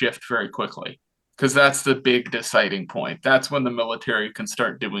stuff shift very quickly. Because that's the big deciding point. That's when the military can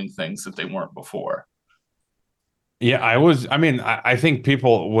start doing things that they weren't before. Yeah, I think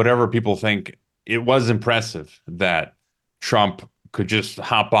whatever people think, it was impressive that Trump could just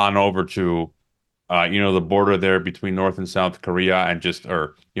hop on over to, the border there between North and South Korea and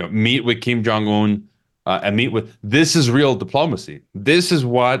meet with Kim Jong-un and this is real diplomacy. This is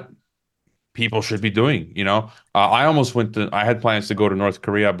what people should be doing. I had plans to go to North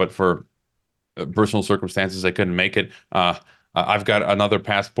Korea, but for personal circumstances, I couldn't make it. I've got another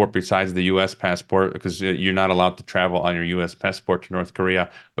passport besides the U.S. passport because you're not allowed to travel on your U.S. passport to North Korea,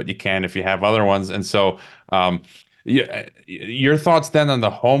 but you can if you have other ones. And so, your thoughts then on the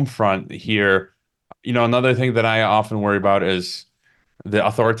home front here? Another thing that I often worry about is the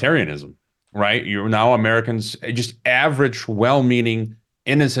authoritarianism, right? Now Americans, just average, well-meaning,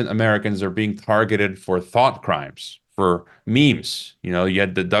 innocent Americans are being targeted for thought crimes, for memes. You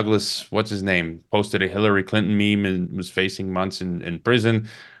had the Douglas, what's his name, posted a Hillary Clinton meme and was facing months in prison.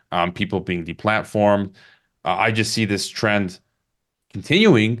 People being deplatformed. I just see this trend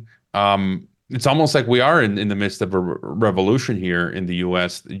continuing. It's almost like we are in the midst of a revolution here in the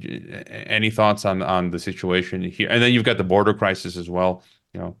U.S. Any thoughts on the situation here? And then you've got the border crisis as well.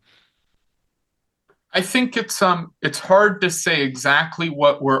 I think it's hard to say exactly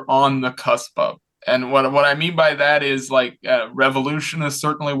what we're on the cusp of. And what I mean by that is like revolution is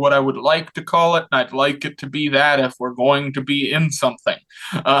certainly what I would like to call it, and I'd like it to be that if we're going to be in something,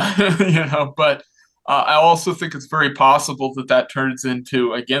 But I also think it's very possible that turns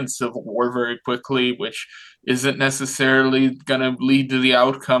into, again, civil war very quickly, which isn't necessarily going to lead to the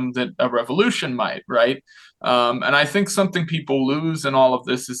outcome that a revolution might, right? And I think something people lose in all of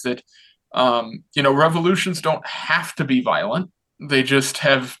this is that, revolutions don't have to be violent. They just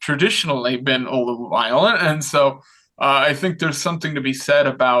have traditionally been a little violent. And so I think there's something to be said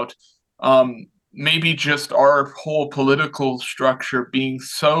about maybe just our whole political structure being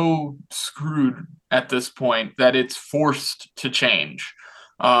so screwed at this point that it's forced to change,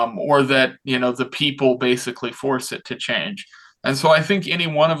 or that, the people basically force it to change. And so I think any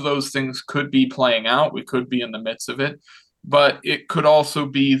one of those things could be playing out. We could be in the midst of it. But it could also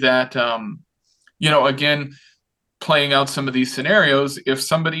be that, again, playing out some of these scenarios, if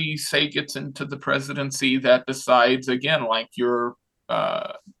somebody, say, gets into the presidency that decides, again, like you're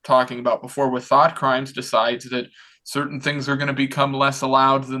talking about before with thought crimes, decides that certain things are going to become less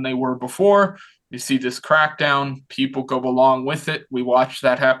allowed than they were before. You see this crackdown, people go along with it. We watched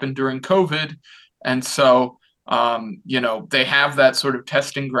that happen during COVID. And so, they have that sort of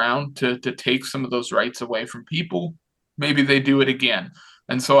testing ground to take some of those rights away from people. Maybe they do it again.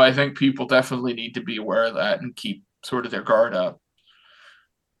 And so I think people definitely need to be aware of that and keep sort of their guard up.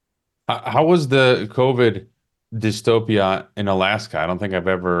 How was the COVID dystopia in Alaska? I don't think I've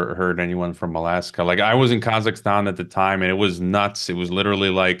ever heard anyone from Alaska. Like, I was in Kazakhstan at the time, and it was nuts. It was literally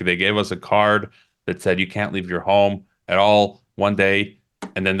like they gave us a card that said you can't leave your home at all one day.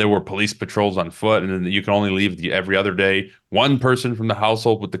 And then there were police patrols on foot, and then you can only leave every other day. One person from the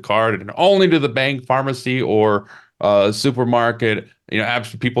household with the card, and only to the bank, pharmacy, or supermarket.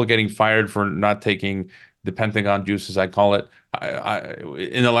 People getting fired for not taking the Pentagon juice, as I call it.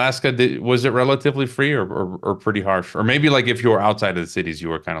 In Alaska, was it relatively free or pretty harsh? Or maybe like if you were outside of the cities, you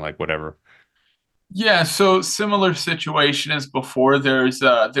were kind of like whatever. Yeah, so similar situation as before. There's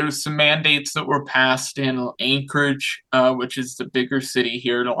some mandates that were passed in Anchorage, which is the bigger city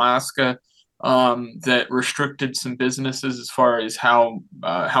here in Alaska, that restricted some businesses as far as how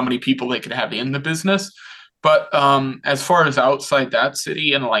many people they could have in the business. But as far as outside that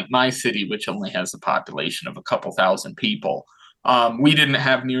city, and like my city, which only has a population of a couple thousand people, we didn't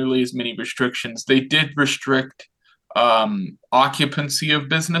have nearly as many restrictions. They did restrict occupancy of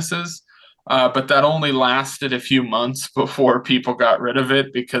businesses, but that only lasted a few months before people got rid of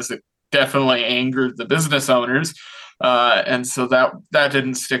it because it definitely angered the business owners. And so that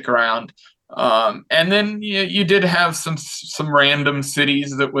didn't stick around. And then you did have some random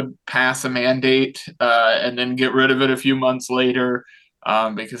cities that would pass a mandate and then get rid of it a few months later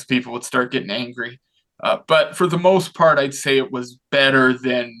because people would start getting angry. But for the most part, I'd say it was better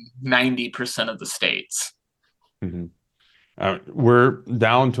than 90% of the states. Mm-hmm. We're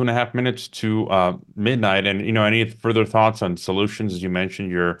down 2.5 minutes to midnight, and any further thoughts on solutions? As you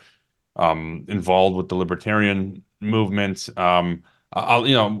mentioned, you're involved with the libertarian movement.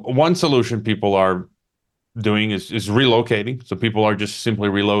 One solution people are doing is relocating. So people are just simply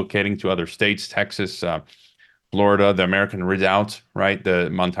relocating to other states, Texas, Florida, the American Redoubt, right? The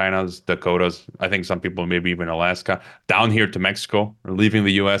Montanas, Dakotas. I think some people maybe even Alaska, down here to Mexico, or leaving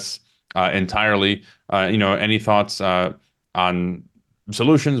the U.S. Entirely. Any thoughts on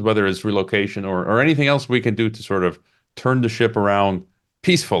solutions, whether it's relocation or anything else we can do to sort of turn the ship around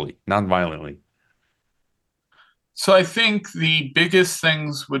peacefully, non-violently? So I think the biggest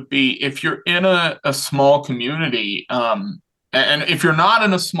things would be if you're in a small community, and if you're not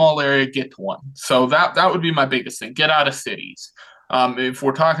in a small area, get to one. So that would be my biggest thing. Get out of cities. If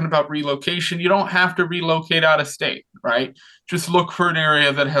we're talking about relocation, you don't have to relocate out of state, right? Just look for an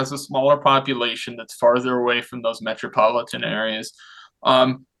area that has a smaller population that's farther away from those metropolitan areas,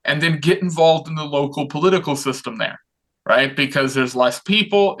 and then get involved in the local political system there. Right? Because there's less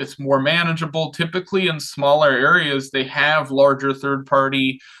people, it's more manageable. Typically in smaller areas, they have larger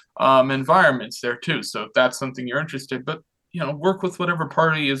third-party environments there too. So if that's something you're interested, but work with whatever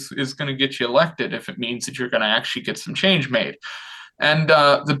party is going to get you elected if it means that you're going to actually get some change made. And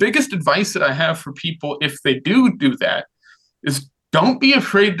the biggest advice that I have for people, if they do that, is don't be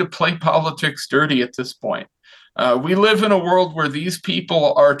afraid to play politics dirty at this point. We live in a world where these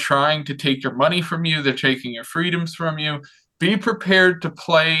people are trying to take your money from you. They're taking your freedoms from you. Be prepared to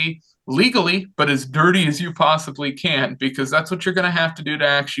play legally, but as dirty as you possibly can, because that's what you're going to have to do to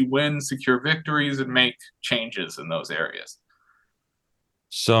actually win, secure victories, and make changes in those areas.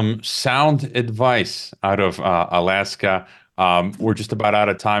 Some sound advice out of Alaska. We're just about out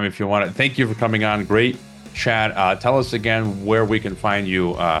of time. If you want to, thank you for coming on. Great chat. Tell us again where we can find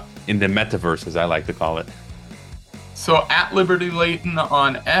you in the metaverse, as I like to call it. So at Liberty Leighton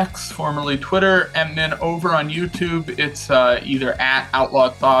on X, formerly Twitter, and then over on YouTube, it's either at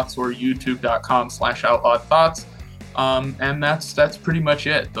Outlawed Thoughts or youtube.com/outlawed thoughts. And that's pretty much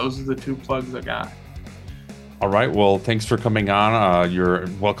it. Those are the two plugs I got. All right. Well, thanks for coming on. You're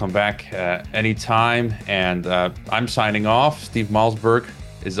welcome back anytime. And I'm signing off. Steve Malzberg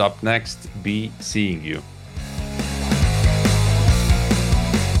is up next. Be seeing you.